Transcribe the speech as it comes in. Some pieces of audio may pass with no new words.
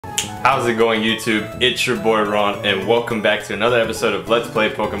How's it going, YouTube? It's your boy Ron, and welcome back to another episode of Let's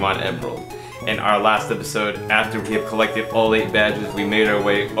Play Pokemon Emerald. In our last episode, after we have collected all 8 badges, we made our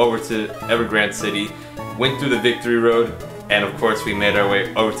way over to Evergrande City, went through the Victory Road, and of course we made our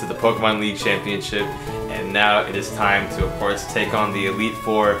way over to the Pokemon League Championship. And now it is time to, of course, take on the Elite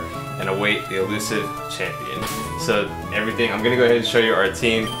Four and await the elusive champion. So everything, I'm gonna go ahead and show you our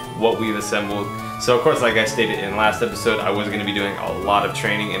team, what we've assembled. So of course, like I stated in last episode, I was gonna be doing a lot of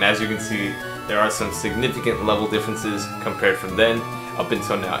training, and as you can see, there are some significant level differences compared from then up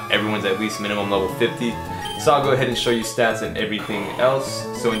until now. Everyone's at least minimum level 50. So I'll go ahead and show you stats and everything else.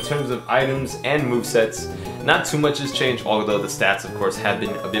 So in terms of items and movesets, not too much has changed, although the stats of course have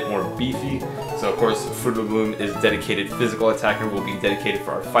been a bit more beefy. So of course, Fruit of the Loom is dedicated physical attacker, will be dedicated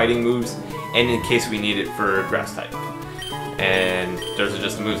for our fighting moves, and in case we need it for grass type. And those are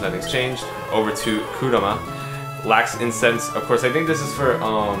just the moves, nothing's changed. Over to Kurama. Lacks Incense. Of course, I think this is for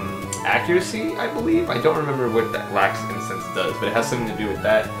accuracy, I believe. I don't remember what that Lacks Incense does, but it has something to do with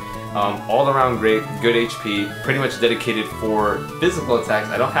that. All around great, good HP, pretty much dedicated for physical attacks.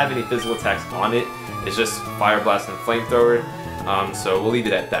 I don't have any physical attacks on it. It's just Fire Blast and Flamethrower. So we'll leave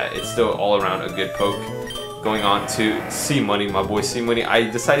it at that. It's still all around a good poke. Going on to C-Money, my boy C-Money. I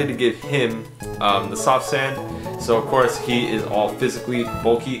decided to give him the Soft Sand. So of course he is all physically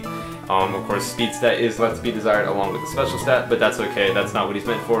bulky. Of course speed stat is left to be desired along with the special stat, but that's okay. That's not what he's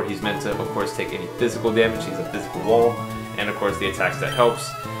meant for. He's meant to, of course, take any physical damage. He's a physical wall. And of course the attack stat helps.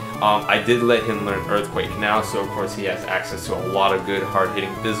 I did let him learn Earthquake now, so of course he has access to a lot of good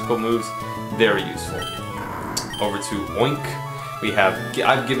hard-hitting physical moves. Very useful. Over to Oink.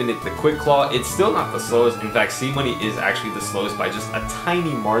 I've given it the Quick Claw. It's still not the slowest. In fact, C-Money is actually the slowest by just a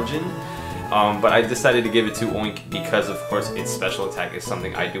tiny margin. But I decided to give it to Oink because, of course, its special attack is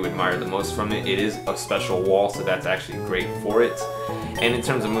something I do admire the most from it. It is a special wall, so that's actually great for it. And in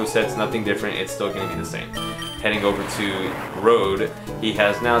terms of movesets, nothing different. It's still going to be the same. Heading over to Road, he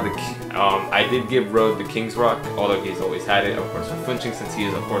has now the... I did give Road the King's Rock, although he's always had it, of course, for flinching, since he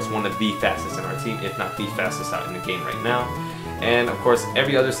is, of course, one of the fastest in our team, if not the fastest out in the game right now. And, of course,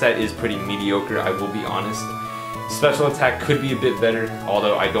 every other stat is pretty mediocre, I will be honest. Special attack could be a bit better,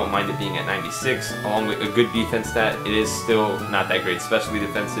 although I don't mind it being at 96. Along with a good defense stat, it is still not that great, especially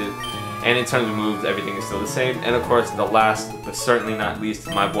defensive. And in terms of moves, everything is still the same. And of course, the last, but certainly not least,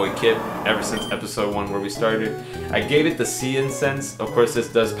 my boy Kip, ever since episode 1 where we started. I gave it the Sea Incense. Of course, this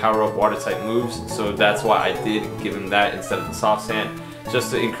does power up water type moves, so that's why I did give him that instead of the Soft Sand,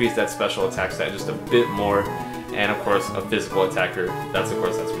 just to increase that special attack stat just a bit more. And of course, a physical attacker, that's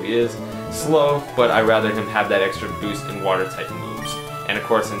what he is. Slow, but I'd rather him have that extra boost in water type moves. And of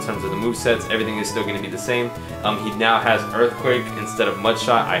course, in terms of the movesets, everything is still going to be the same. He now has Earthquake instead of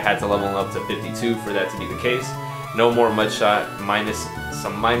Mudshot. I had to level him up to 52 for that to be the case. No more Mudshot, minus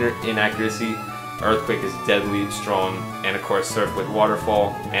some minor inaccuracy. Earthquake is deadly strong, and of course Surf with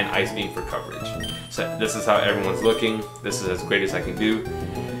Waterfall and Ice Beam for coverage. So this is how everyone's looking. This is as great as I can do.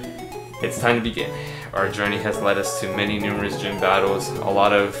 It's time to begin. Our journey has led us to many numerous gym battles, a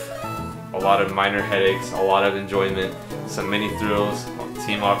lot of minor headaches, a lot of enjoyment, some mini thrills,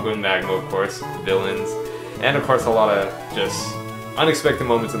 Team Aqua and Magma, of course, villains, and of course a lot of just unexpected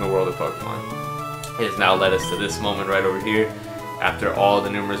moments in the world of Pokemon. It has now led us to this moment right over here. After all the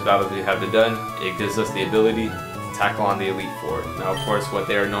numerous battles we have done, it gives us the ability to tackle on the Elite Four. Now, of course, what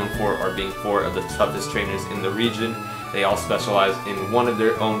they are known for are being 4 of the toughest trainers in the region. They all specialize in one of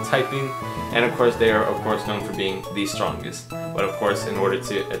their own typing, and of course they are known for being the strongest. But of course, in order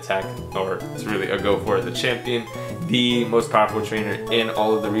to attack, or to really go for the champion, the most powerful trainer in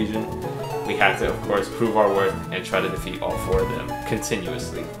all of the region, we have to, of course, prove our worth and try to defeat all 4 of them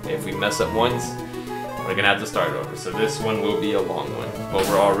continuously. If we mess up once, we're gonna have to start over. So this one will be a long one, but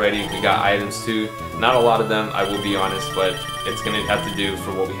we're all ready. We got items too. Not a lot of them, I will be honest, but it's gonna have to do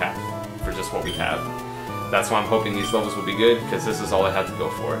for what we have, for just what we have. That's why I'm hoping these levels will be good, because this is all I have to go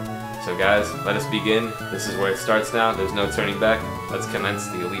for. So guys, let us begin. This is where it starts now. There's no turning back. Let's commence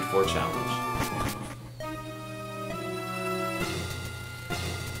the Elite Four Challenge.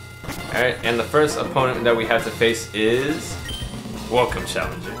 Alright, and the first opponent that we have to face is... Welcome,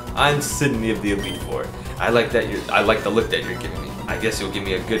 Challenger. I'm Sydney of the Elite Four. I like the look that you're giving me. I guess you'll give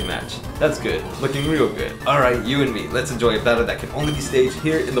me a good match. That's good. Looking real good. Alright, you and me. Let's enjoy a battle that can only be staged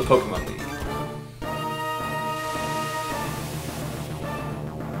here in the Pokemon League.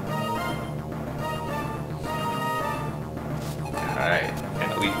 Alright,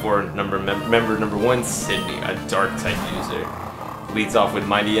 and Elite Four member number 1, Sydney, a dark type user. Leads off with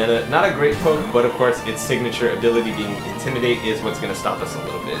Mightyena. Not a great poke, but of course its signature ability being Intimidate is what's going to stop us a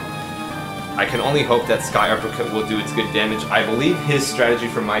little bit. I can only hope that Sky Uppercut will do its good damage. I believe his strategy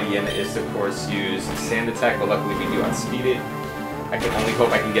for Mighty Enna is to, of course, use Sand Attack, but luckily we do outspeed it. I can only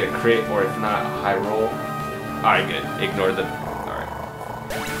hope I can get a crit, or if not, a high roll. Alright, good. Ignore the... Alright.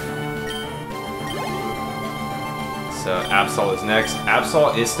 So, Absol is next.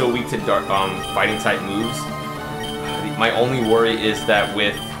 Absol is still weak to dark, fighting-type moves. My only worry is that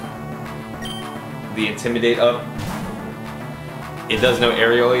with the Intimidate up, it does no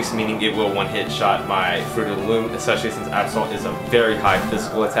aerial ace, meaning it will one-hit shot my Fruit of the Loom, especially since Absol is a very high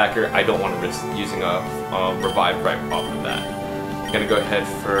physical attacker. I don't want to risk using a Revive right off of that. I'm gonna go ahead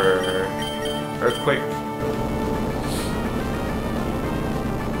for Earthquake.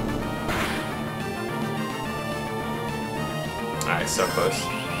 Alright, so close.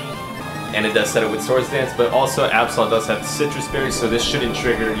 And it does set it with Swords Dance, but also Absol does have Citrus Berry, so this shouldn't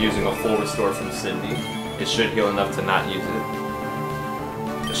trigger using a full restore from Sydney. It should heal enough to not use it.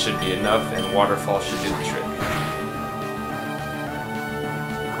 This should be enough, and Waterfall should do the trick.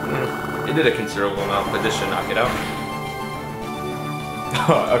 It did a considerable amount, but this should knock it out.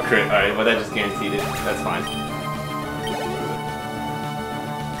 Oh, a crit. Alright, well that just guaranteed it. That's fine.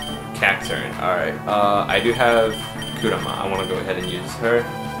 Cacturne. Alright. I do have Kurama. I want to go ahead and use her.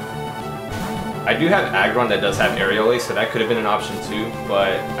 I do have Aggron that does have Aerial Ace, so that could have been an option too,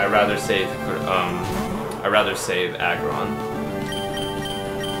 but I'd rather save Aggron.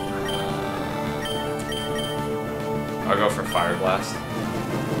 I'll go for Fire Blast.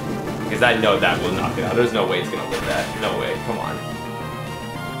 Because I know that will knock it out. There's no way it's gonna live that. No way. Come on.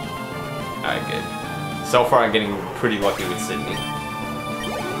 Alright, good. So far I'm getting pretty lucky with Sydney.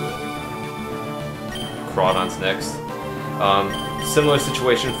 Crawdon's next. Similar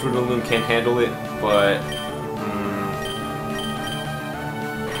situation, Fruit of the Loom can handle it, but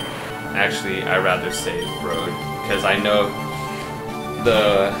actually I'd rather save Road, because I know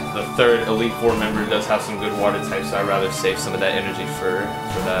the third Elite Four member does have some good water types, so I'd rather save some of that energy for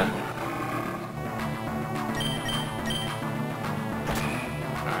that.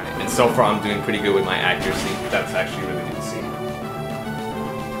 Alright, and so far I'm doing pretty good with my accuracy. That's actually really good to see.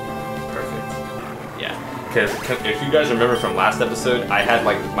 Because if you guys remember from last episode, I had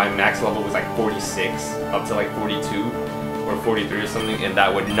like my max level was like 46 up to like 42 or 43 or something, and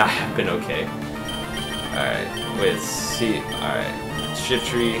that would not have been okay. Alright, wait, see. Alright, Shift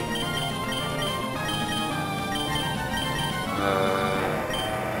Tree.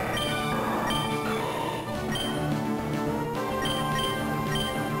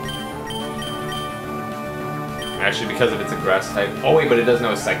 Actually, because of it's a grass type. Oh wait, but it does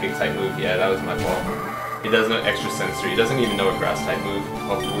know a psychic type move. Yeah, that was my fault. It does know extra sensory. It doesn't even know a grass type move.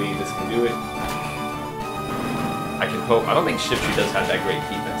 Hopefully this can do it. I can hope. I don't think Shift Tree does have that great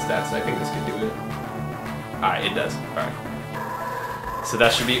defense stats, so I think this can do it. Alright, it does. Alright. So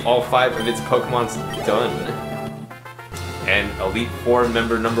that should be all 5 of its Pokemons done. And Elite Four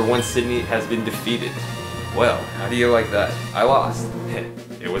member number 1 Sydney has been defeated. Well, how do you like that? I lost.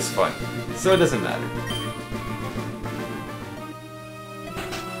 It was fun. So it doesn't matter.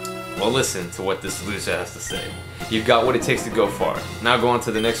 Well, listen to what this loser has to say. You've got what it takes to go far. Now go on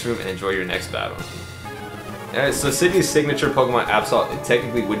to the next room and enjoy your next battle. Alright, so Sydney's signature Pokemon Absol, it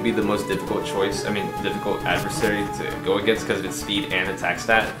technically would be the most difficult choice, difficult adversary to go against because of its speed and attack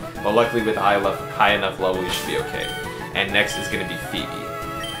stat. But luckily with a high enough level, you should be okay. And next is going to be Phoebe.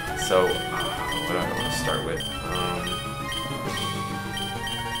 So, what do I want to start with?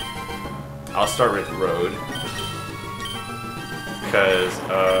 I'll start with Road. Because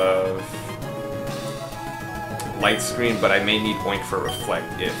of Light Screen, but I may need Oink for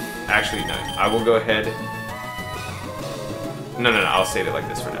Reflect if... Actually, no. I will go ahead... No, I'll save it like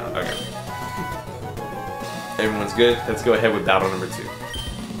this for now. Okay. Everyone's good? Let's go ahead with battle number 2.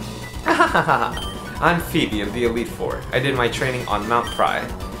 I'm Phoebe of the Elite Four. I did my training on Mount Pry.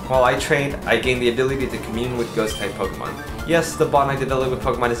 While I trained, I gained the ability to commune with Ghost-type Pokemon. Yes, the bond I developed with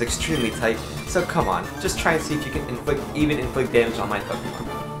Pokemon is extremely tight, so come on, just try and see if you can inflict damage on my Pokemon.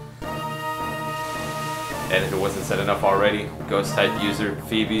 And if it wasn't said enough already, Ghost-type user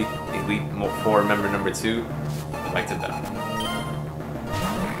Phoebe, Elite Four member number 2, like to die.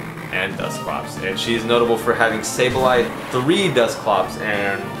 And Dusclops. And she is notable for having Sableye, 3 Dusclops,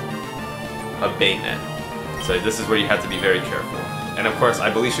 and a Baynet. So this is where you have to be very careful. And of course, I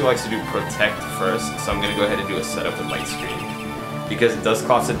believe she likes to do Protect first, so I'm going to go ahead and do a setup with Light Screen. Because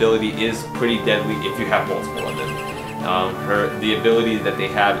Dusclops' ability is pretty deadly if you have multiple of them. The ability that they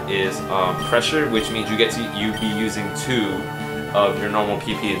have is Pressure, which means you get to be using 2 of your normal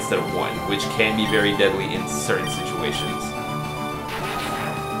PP instead of 1, which can be very deadly in certain situations.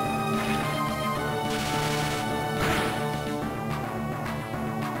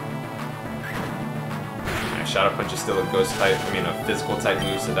 Shadow Punch is still a ghost type, I mean a physical type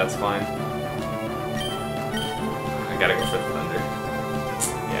move, so that's fine. I gotta go for the Thunder.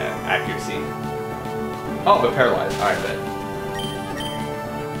 Yeah, accuracy. Oh, but paralyzed. Alright, bet.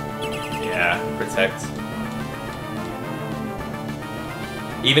 Yeah, protect.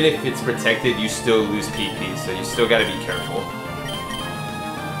 Even if it's protected, you still lose PP, so you still gotta be careful.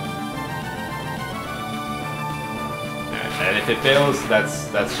 And if it fails, that's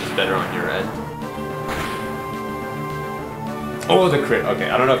just better on your end. Oh, the crit. Okay,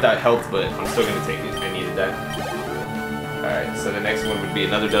 I don't know if that helped, but I'm still gonna take it. I needed that. Alright, so the next one would be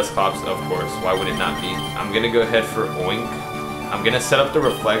another Dusclops, of course. Why would it not be? I'm gonna go ahead for Oink. I'm gonna set up the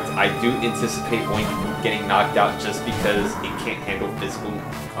Reflect. I do anticipate Oink getting knocked out just because it can't handle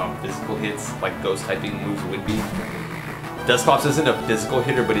physical hits like ghost typing moves would be. Dusclops isn't a physical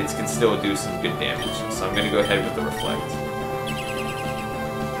hitter, but it can still do some good damage. So I'm gonna go ahead with the Reflect.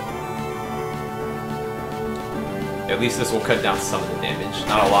 At least this will cut down some of the damage.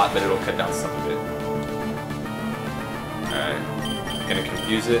 Not a lot, but it'll cut down some of it. Alright. Gonna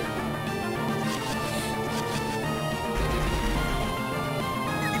confuse it.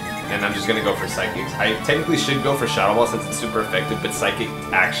 And I'm just gonna go for Psychics. I technically should go for Shadow Ball since it's super effective, but Psychic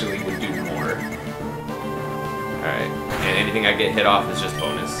actually would do more. Alright. And anything I get hit off is just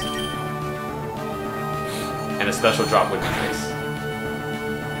bonus. And a special drop would be nice.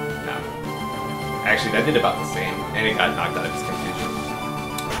 Actually, that did about the same, and it got knocked out of his confusion.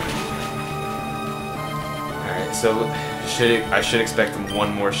 Alright, so I should expect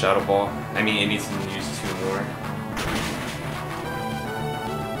one more Shadow Ball. I mean, it needs to use 2 more.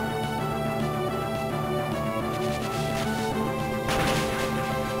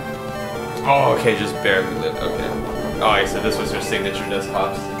 Oh, okay, just barely lit. Okay. Alright, so this was her signature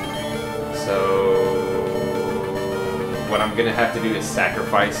Dusclops. So what I'm gonna have to do is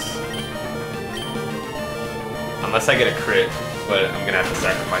sacrifice. Unless I get a crit, but I'm gonna have to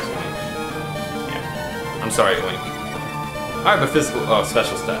sacrifice Oink. Yeah. I'm sorry, Oink. Alright, but physical. Oh,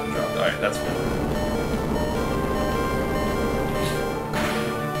 special stat dropped. Alright, that's fine.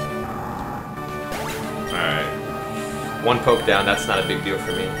 Alright. 1 poke down, that's not a big deal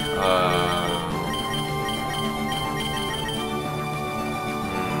for me.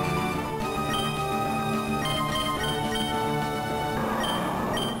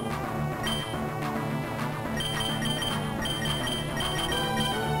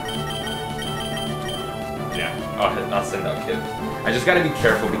 I'll send out Kid. I just gotta be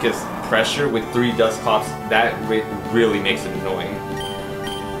careful because pressure with 3 Dusclops, that really makes it annoying.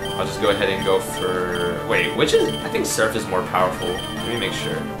 I'll just go ahead and go for... Wait, which is... I think Surf is more powerful. Let me make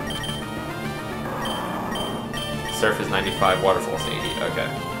sure. Surf is 95, Waterfall's 80. Okay.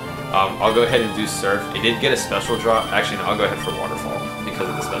 I'll go ahead and do Surf. It did get a special drop. Actually, no, I'll go ahead for Waterfall because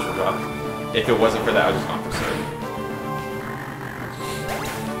of the special drop. If it wasn't for that, I would just gone for Surf.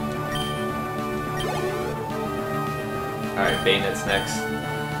 Alright, Bayonet's next.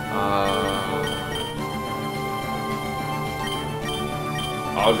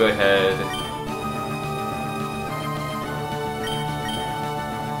 I'll go ahead.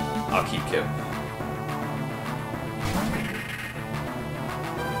 I'll keep Kip.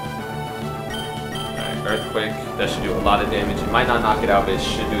 Alright, Earthquake. That should do a lot of damage. It might not knock it out, but it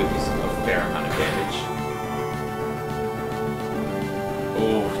should do at least a fair amount of damage.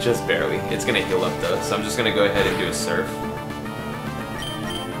 Oh, just barely. It's gonna heal up though, so I'm just gonna go ahead and do a Surf.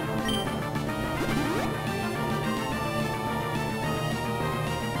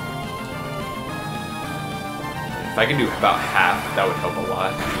 If I can do about half, that would help a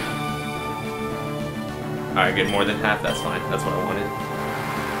lot. Alright, good, more than half, that's fine. That's what I wanted.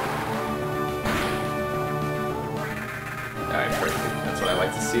 Alright, perfect. That's what I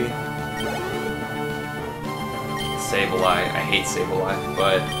like to see. Sableye. I hate Sableye,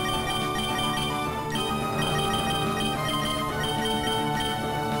 but...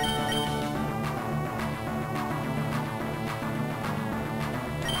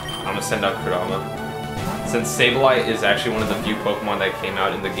 I'm gonna send out Kurama. Since Sableye is actually one of the few Pokemon that came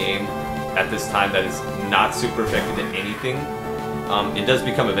out in the game at this time that is not super effective at anything, it does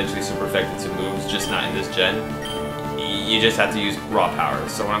become eventually super effective to moves, just not in this gen. You just have to use raw power.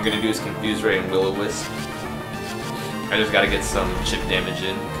 So what I'm going to do is Confuse Ray and Will-O-Wisp. I just got to get some chip damage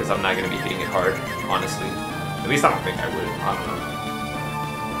in, because I'm not going to be hitting it hard, honestly. At least I don't think I would. I don't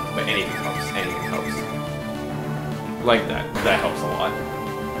know. But anything helps. Anything helps. Like that. That helps a lot.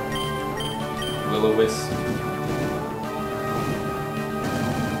 Will-O-Wisp.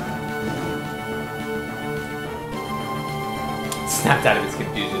 Snapped out of its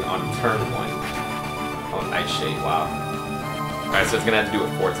confusion on turn 1. Oh, Nightshade, wow. Alright, so it's gonna have to do it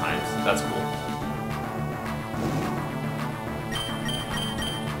 4 times. That's cool.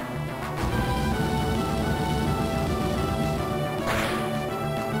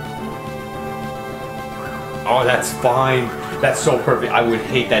 Oh, that's fine. That's so perfect. I would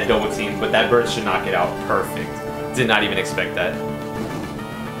hate that double team, but that burst should knock it out. Perfect. Did not even expect that.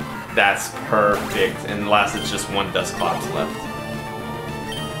 That's perfect. And last, it's just 1 Dusclops left.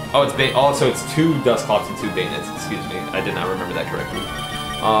 Oh, it's it's 2 Dusclops and 2 Bayonets. Excuse me. I did not remember that correctly.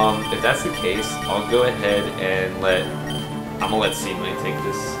 If that's the case, I'll go ahead and I'm gonna let C-Money take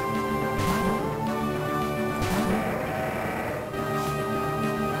this.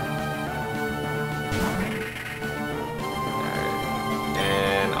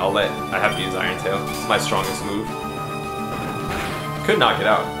 I have to use Iron Tail. It's my strongest move. Could knock it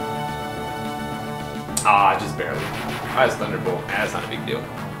out. Ah, just barely. I was Thunderbolt. That's not a big deal.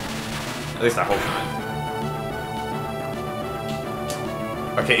 At least I hope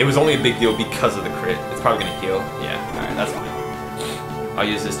not. Okay, it was only a big deal because of the crit. It's probably gonna heal. Yeah, alright, that's fine. I'll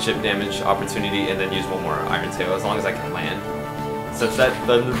use this chip damage opportunity and then use 1 more Iron Tail as long as I can land. Since that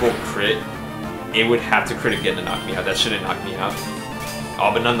Thunderbolt crit, it would have to crit again to knock me out. That shouldn't knock me out. Oh,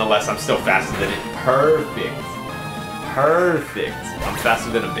 but nonetheless, I'm still faster than it. Perfect. Perfect. I'm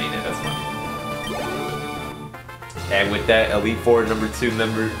faster than a Bayonet, that's fine. And with that, Elite Four number 2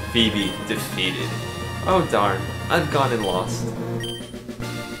 member, Phoebe, defeated. Oh darn, I've gone and lost.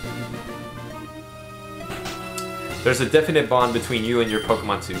 There's a definite bond between you and your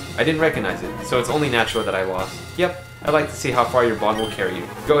Pokemon too. I didn't recognize it, so it's only natural that I lost. Yep, I'd like to see how far your bond will carry you.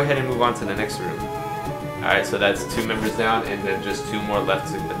 Go ahead and move on to the next room. Alright, so that's 2 members down, and then just 2 more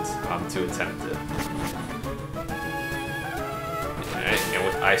left to attempt it. Alright, and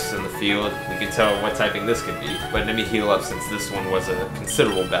with Ice in the field, we can tell what typing this could be. But let me heal up since this one was a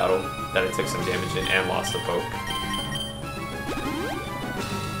considerable battle that I took some damage in and lost a poke.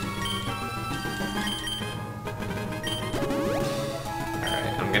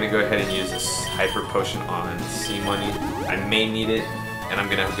 Alright, I'm gonna go ahead and use this Hyper Potion on C-Money. I may need it, and I'm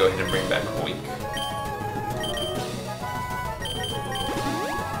gonna go ahead and bring back Hoenn.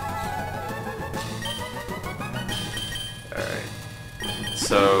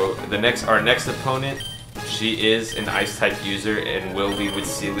 So our next opponent, she is an Ice-type user and will lead with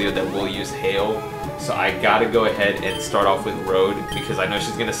Celio that will use Hail. So I gotta go ahead and start off with Road because I know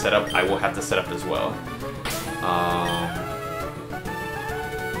she's gonna set up. I will have to set up as well. I'm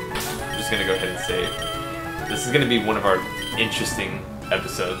just gonna go ahead and say this is gonna be one of our interesting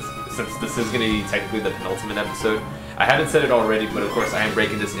episodes since this is gonna be technically the penultimate episode. I haven't said it already, but of course I am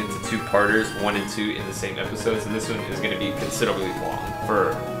breaking this into 2 parters, 1 and 2 in the same episodes, and this one is going to be considerably long,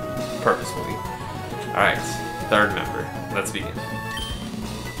 purposefully. Alright, 3rd member. Let's begin.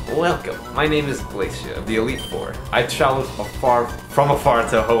 Welcome, my name is Glacia of the Elite Four. I traveled from afar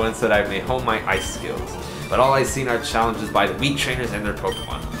to Hoenn so that I may hone my ice skills, but all I've seen are challenges by the weak trainers and their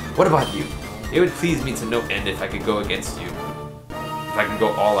Pokemon. What about you? It would please me to no end if I could go against you. If I can go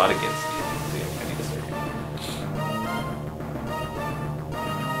all out against you.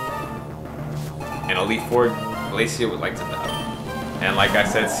 And Elite Four, Glacia would like to battle. And like I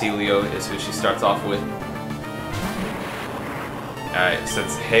said, Celio is who she starts off with. Alright,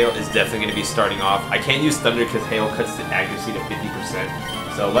 since Hail is definitely going to be starting off, I can't use Thunder because Hail cuts the accuracy to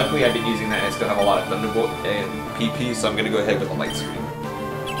 50%. So luckily I've been using that and I still have a lot of Thunderbolt and PP, so I'm going to go ahead with a Light Screen.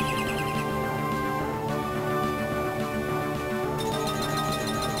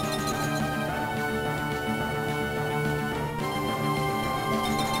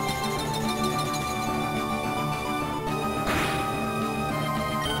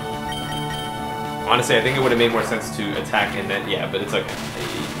 Honestly, I think it would have made more sense to attack and then, yeah, but it's okay.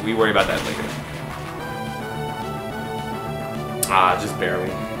 We worry about that later. Ah, just barely.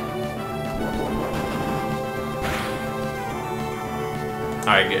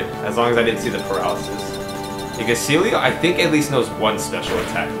 Alright, good. As long as I didn't see the paralysis. Because Celio, I think, at least knows 1 special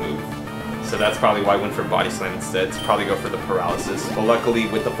attack move. So that's probably why I went for Body Slam instead, to probably go for the paralysis. But luckily,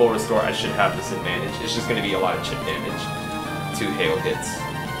 with the full restore, I should have this advantage. It's just going to be a lot of chip damage to Hail hits.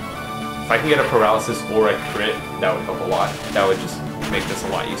 If I can get a paralysis or a crit, that would help a lot. That would just make this a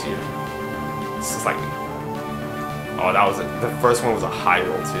lot easier. This is like, oh, that was the first one was a high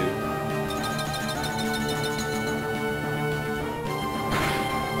roll too.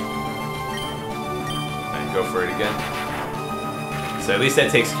 And go for it again. So at least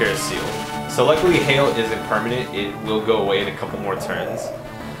that takes care of Seal. So luckily Hail isn't permanent. It will go away in a couple more turns.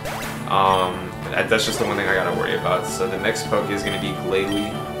 That's just the one thing I gotta worry about. So the next poke is gonna be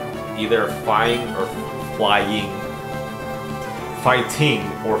Glalie. Either Fighting or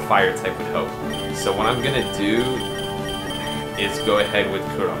Fire type would help. So what I'm gonna do is go ahead with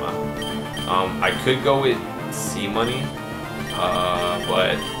Kurama. I could go with C-Money,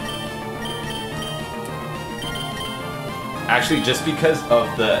 but actually just because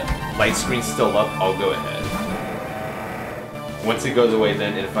of the light screen still up, I'll go ahead. Once it goes away,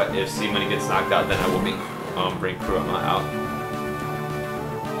 then if C-Money gets knocked out, then I will bring Kurama out.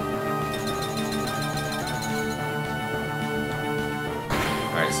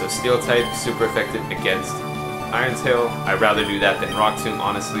 Alright, so Steel type, super effective against Iron Tail. I'd rather do that than Rock Tomb,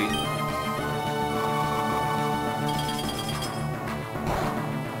 honestly.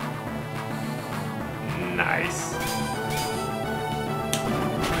 Nice.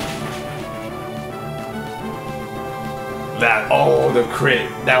 Oh, the crit.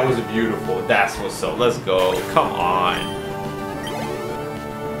 That was beautiful. That's what's up. Let's go. Come on.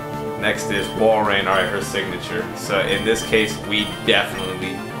 Next is Wall Rain. Alright, her signature. So in this case, we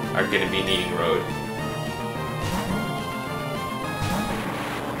definitely are going to be needing Road.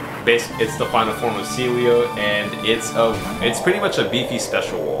 Basically, it's the final form of Celio, and it's pretty much a beefy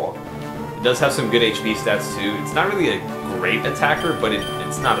special wall. It does have some good HP stats too. It's not really a great attacker, but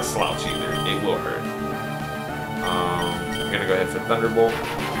it's not a slouch either. It will hurt. I'm gonna go ahead for Thunderbolt.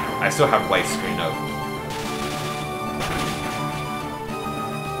 I still have Light Screen up.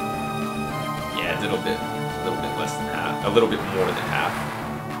 Yeah, a little bit less than half. A little bit more than half.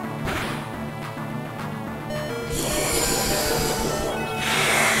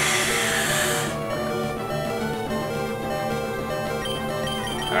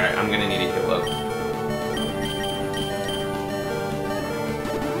 Alright, I'm gonna need a heal up.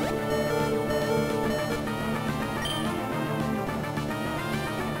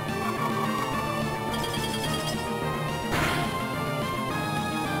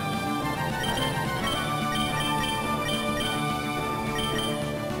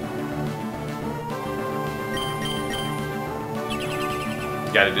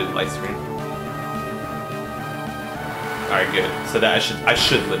 Gotta do the light screen. Alright, good. So that I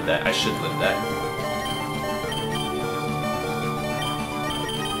should live that. I should live that.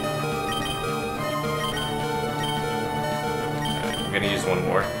 Alright, I'm gonna use one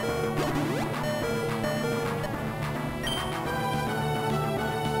more.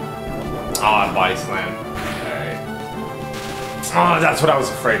 Ah, body slam. Alright. Oh, that's what I was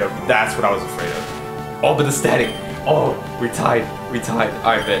afraid of. That's what I was afraid of. Oh, but the static. Oh, we tied. We tied.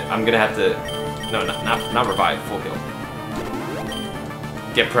 Alright, bet. I'm gonna have to... No, not revive. Full heal.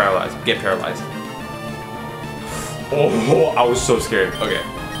 Get paralyzed. Get paralyzed. Oh, I was so scared. Okay.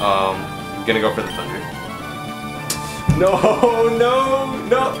 I'm gonna go for the thunder. No, no,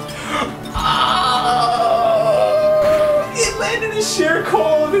 no. Oh, it landed a sheer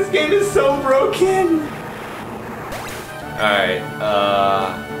call. This game is so broken. Alright,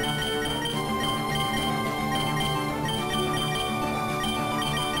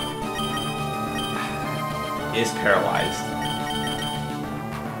 is paralyzed.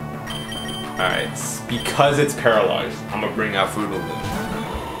 Alright, because it's paralyzed, I'm gonna bring out Fruit of Loom.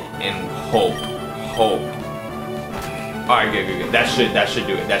 And hope. Alright, good. That should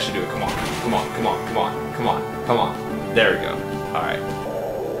do it. That should do it. Come on. There we go. Alright.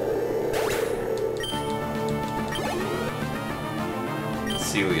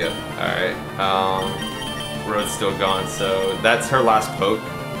 Celia. Alright. Road's still gone, so that's her last poke.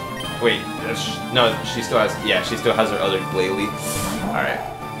 Wait, no, she still has, yeah, she still has her other Glalie. Alright.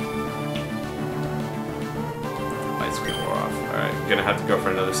 Light screen wore off. Alright, gonna have to go for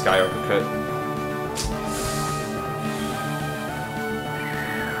another Sky Uppercut.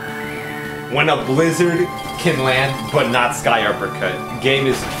 When a Blizzard can land, but not Sky Uppercut. Game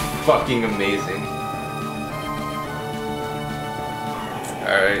is fucking amazing.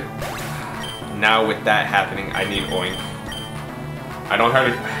 Alright. Now with that happening, I need Oink. I don't have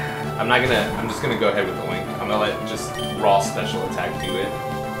to... I'm just gonna go ahead with Oink. I'm gonna let just raw special attack do it.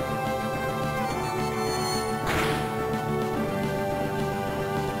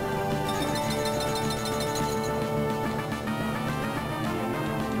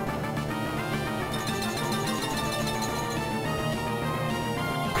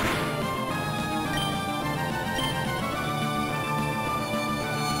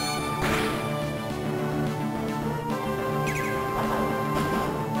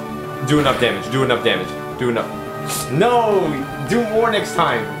 Do enough damage, do enough. No! Do more next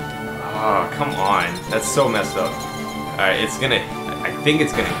time! Oh, come on. That's so messed up. Alright, it's gonna... I think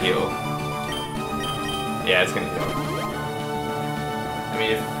it's gonna heal. Yeah, it's gonna heal. I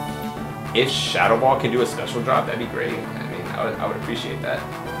mean, if Shadow Ball can do a special drop, that'd be great. I mean, I would appreciate that.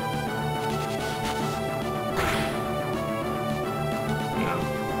 No.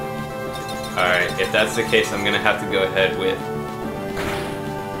 Alright, if that's the case, I'm gonna have to go ahead with...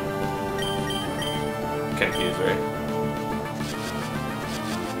 Confused, right?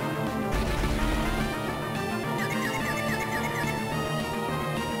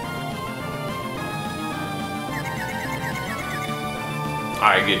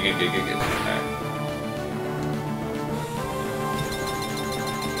 Alright, good. Alright.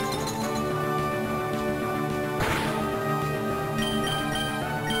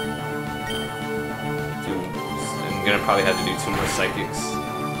 I'm gonna probably have to do 2 more psychics.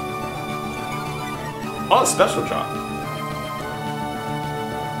 Oh, special drop.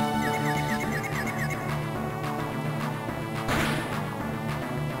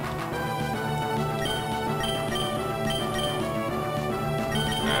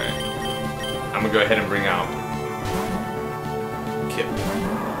 Alright. I'm gonna go ahead and bring out Kip.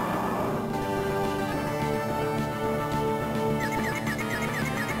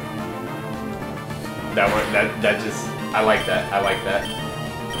 That just, I like that.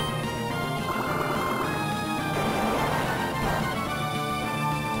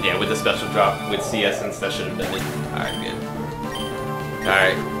 Yeah, with the special drop, with CS, that should have done it. Alright, good.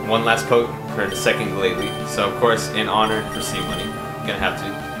 Alright, one last poke for the second lately. So, of course, in honor for C-Money. Gonna have to.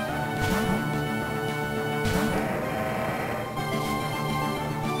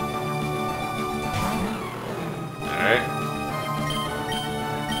 Alright.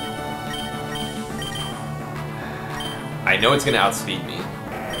 I know it's gonna outspeed me.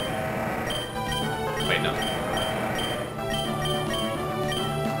 Wait, no.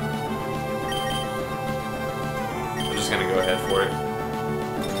 I'm just gonna go ahead for it.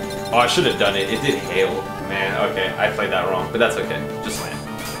 Oh, I should have done it. It did hail. Man, okay. I played that wrong, but that's okay. Just land.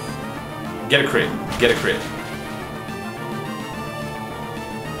 Get a crit.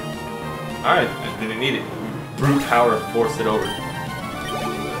 Alright, I didn't need it. Brute power forced it over.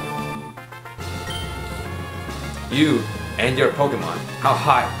 You and your Pokemon, how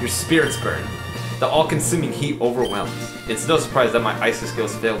hot your spirits burn. The all-consuming heat overwhelms. It's no surprise that my ice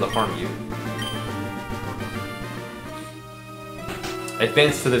skills fail to harm you.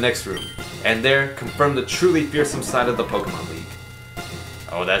 Advance to the next room, and there, confirm the truly fearsome side of the Pokemon League.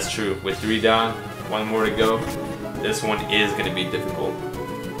 Oh, that's true. With 3 down, 1 more to go, this one is going to be difficult.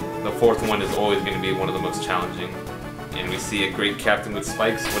 The 4th one is always going to be one of the most challenging. And we see a great captain with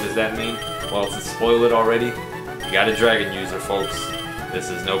spikes. What does that mean? Well, to spoil it already, you got a dragon user, folks. This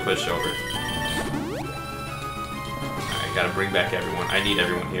is no pushover. I gotta bring back everyone. I need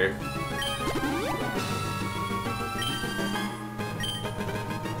everyone here.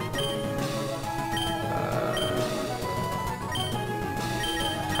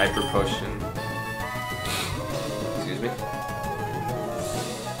 Hyper Potion. Excuse me.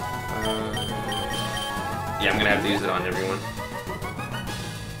 Yeah, I'm gonna have to use it on everyone.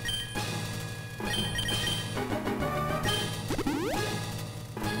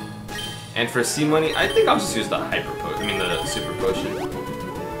 And for C-Money, I think I'll just use the Hyper Potion. I mean the Super Potion.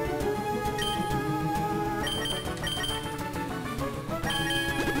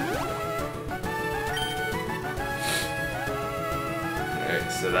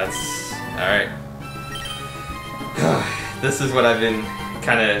 Alright, so that's... Alright. This is what I've been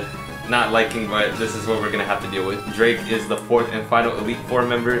kind of not liking, but this is what we're going to have to deal with. Drake is the 4th and final Elite Four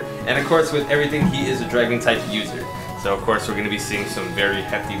member, and of course with everything, he is a Dragon-type user. So of course we're going to be seeing some very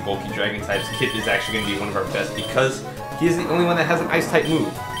hefty, bulky Dragon types. Kit is actually going to be one of our best because he is the only one that has an Ice-type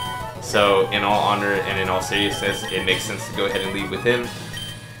move. So in all honor and in all seriousness, it makes sense to go ahead and lead with him.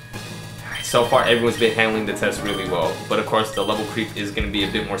 So far everyone's been handling the test really well, but of course the level creep is going to be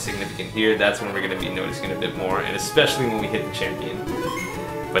a bit more significant here. That's when we're going to be noticing a bit more, and especially when we hit the champion.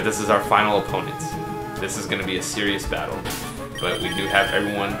 But this is our final opponent. This is going to be a serious battle. But we do have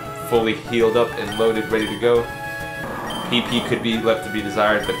everyone fully healed up and loaded, ready to go. PP could be left to be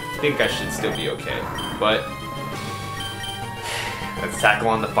desired, but I think I should still be okay. But let's tackle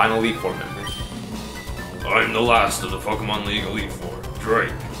on the final Elite Four members. I'm the last of the Pokemon League Elite Four,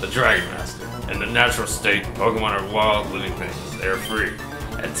 Drake, the Dragon Master. In the natural state, Pokemon are wild living things. They are free.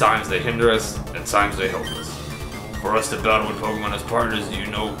 At times they hinder us, at times they help us. For us to battle with Pokemon as partners, do you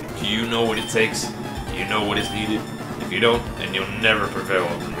know what it takes? Do you know what is needed? If you don't, then you'll never prevail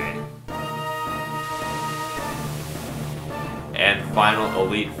over me. And final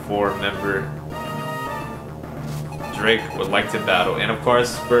Elite Four member, Drake would like to battle. And of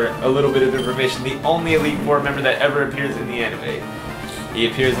course, for a little bit of information, the only Elite Four member that ever appears in the anime. He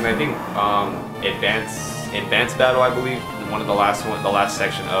appears in, I think, Advanced Battle, I believe, one of the last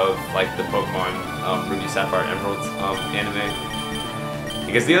section of like the Pokemon Ruby, Sapphire, Emerald anime.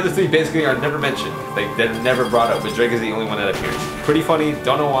 Because the other 3 basically are never mentioned. They're never brought up, but Drake is the only one that appears. Pretty funny.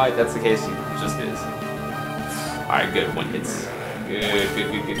 Don't know why that's the case. He just is. All right, good. 1 hits. Good.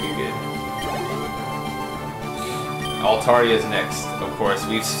 Altaria is next. Of course,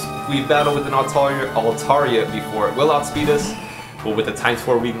 we've battled with an Altaria before. It will outspeed us. But with a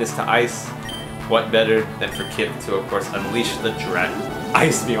 ×4 weakness to Ice, what better than for Kip to, of course, unleash the dragon?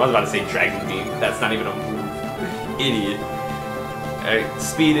 Ice Beam. I was about to say Dragon Beam. That's not even a move. Idiot. Alright,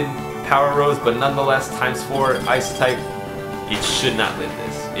 Speed and Power Rose, but nonetheless, ×4, Ice type. It should not live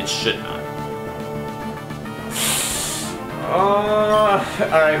this. It should not.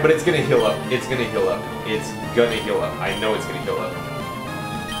 Alright, but it's gonna heal up. It's gonna heal up. It's gonna heal up. I know it's gonna heal up.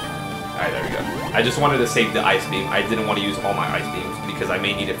 Alright, there we go. I just wanted to save the Ice Beam. I didn't want to use all my Ice Beams because I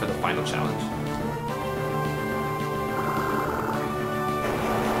may need it for the final challenge.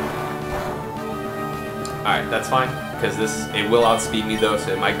 Alright, that's fine. Because it will outspeed me though,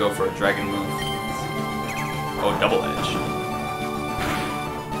 so it might go for a dragon move. Oh, double edge.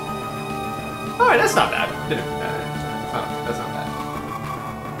 Alright, that's not bad. That's not bad.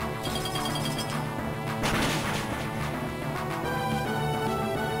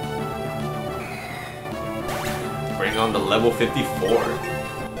 Bring on the level 54.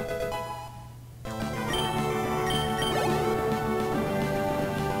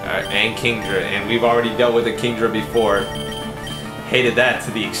 Alright, and Kingdra, and we've already dealt with a Kingdra before. Hated that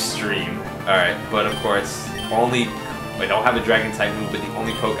to the extreme. Alright, but of course, I don't have a dragon type move, but the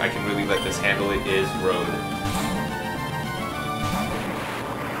only poke I can really let this handle it is Road.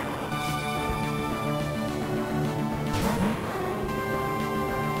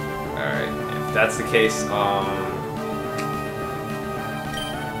 Alright, if that's the case,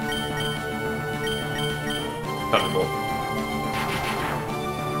 Thunderbolt.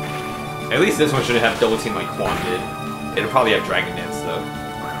 At least this one shouldn't have double team like Quan did. It'll probably have Dragon Dance though.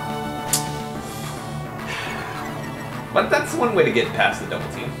 But that's one way to get past the double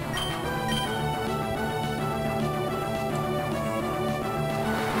team.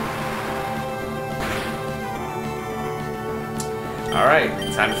 Alright,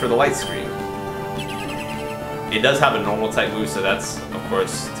 time for the light screen. It does have a normal type move, so that's, of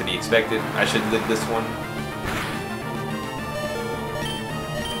course, to be expected. I should live this one.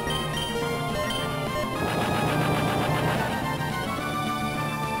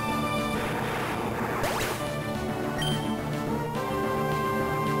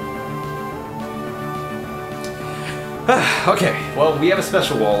 Okay, well, we have a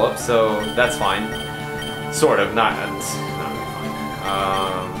special wall up, so that's fine. Sort of, not really fine.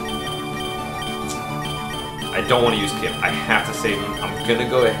 I don't want to use Kip. I have to save him. I'm gonna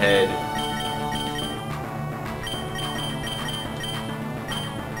go ahead.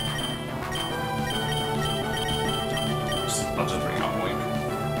 I'll just bring out Hoenn.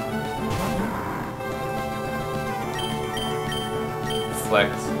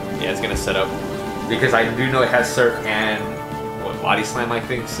 Reflect. Yeah, it's gonna set up. Because I do know it has Surf and Body Slam, I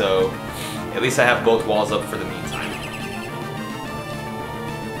think, so at least I have both walls up for the meantime.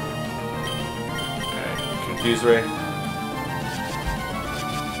 Okay, Confuse Ray.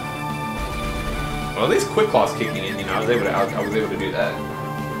 Well, at least Quick Claw's kicking in, you know, I was able to do that.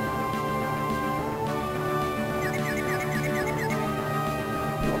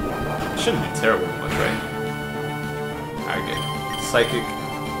 Shouldn't be terrible much, right? Alright, good. Psychic.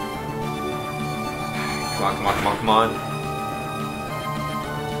 Come on, come on, come on, come on.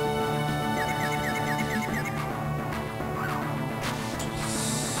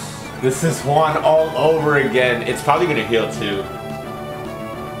 This is Hoenn all over again. It's probably gonna heal too.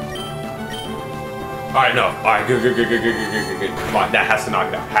 Alright, no. Alright, good. Come on, that has to knock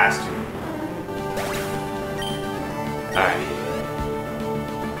it out. Has to. Alright.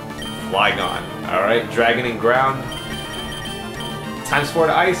 Flygon. Alright, Dragon and Ground. ×4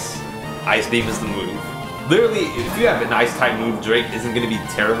 to Ice. Ice Beam is the move. Literally, if you have an Ice type move, Drake isn't gonna be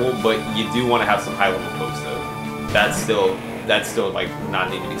terrible, but you do want to have some high level pokes though. That's still like not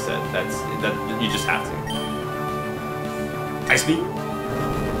need to be said. That you just have to. Ice Beam.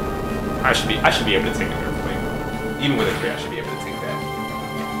 I should be able to take an Earthquake. Even with a 3, I should be able to take that.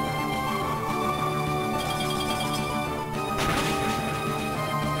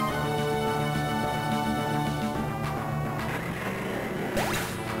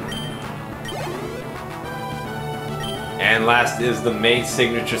 And last is the main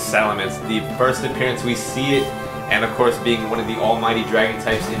signature Salamence. The first appearance we see it, and of course being one of the almighty dragon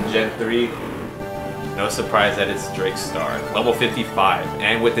types in Gen 3. No surprise that it's Drake's star. Level 55,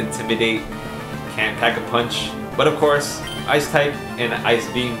 and with Intimidate, can't pack a punch. But of course, Ice type and Ice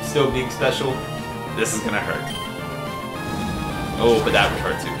Beam still being special, this is gonna hurt. Oh, but that will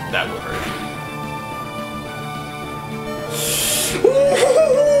hurt too. That will hurt.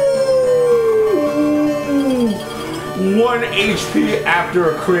 1 HP after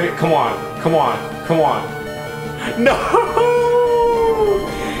a crit. Come on, come on, come on. No!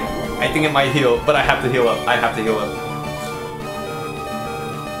 I think it might heal, but I have to heal up. I have to heal up.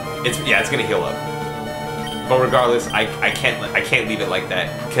 It's gonna heal up. But regardless, I can't leave it like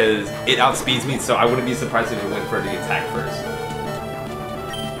that because it outspeeds me. So I wouldn't be surprised if it went for the attack first.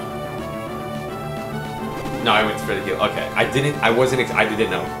 No, I went for the heal. Okay, I didn't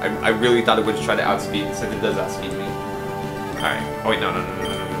know. I really thought it would try to outspeed since it does outspeed me. All right. Oh wait, no. All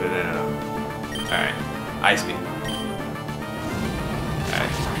right, ice beam. All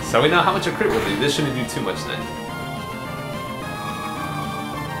right. So we know how much a crit will do. This shouldn't do too much then.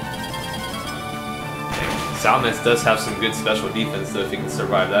 Salamence does have some good special defense, though, if he can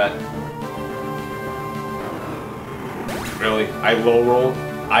survive that. Really? I low rolled?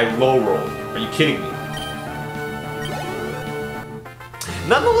 I low rolled. Are you kidding me?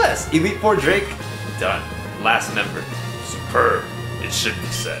 Nonetheless, Elite Four Drake, done. Last member. Superb. It should be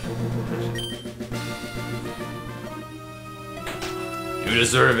said. You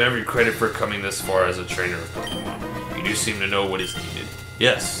deserve every credit for coming this far as a trainer of Pokemon. You do seem to know what is needed.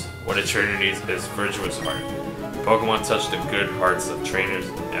 Yes, what a trainer needs is virtuous heart. Pokemon touch the good hearts of trainers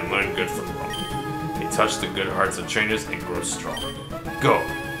and learn good from them. They touch the good hearts of trainers and grow strong. Go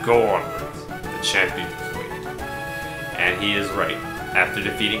onwards. The champion is waiting. And he is right. After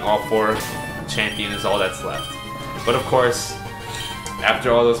defeating all four, champion is all that's left. But of course,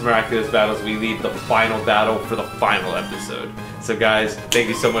 after all those miraculous battles, we leave the final battle for the final episode. So guys, thank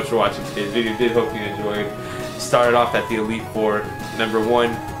you so much for watching today's video. Did hope you enjoyed. Started off at the Elite Four. Member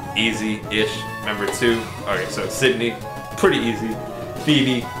 1, easy-ish. Member 2, okay, so Sydney, pretty easy.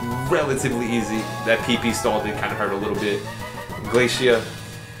 Phoebe, relatively easy. That PP stall did kind of hurt a little bit. Glacia,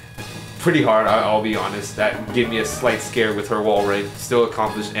 pretty hard, I'll be honest. That gave me a slight scare with her wall raid. Still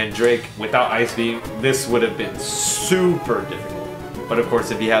accomplished. And Drake, without Ice Beam, this would have been super difficult. But of course,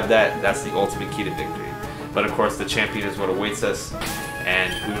 if you have that, that's the ultimate key to victory. But of course, the champion is what awaits us.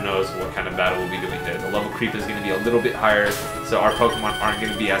 And who knows what kind of battle we'll be doing there. The level creep is going to be a little bit higher, so our Pokemon aren't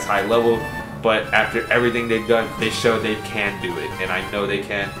going to be as high level. But after everything they've done, they show they can do it. And I know they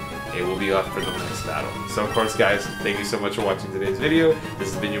can. It will be up for the next battle. So of course, guys, thank you so much for watching today's video. This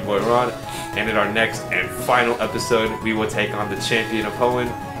has been your boy Ron. And in our next and final episode, we will take on the champion of Hoenn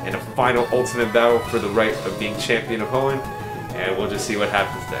in a final ultimate battle for the right of being champion of Hoenn. And we'll just see what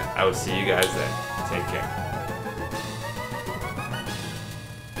happens then. I will see you guys then. Take care.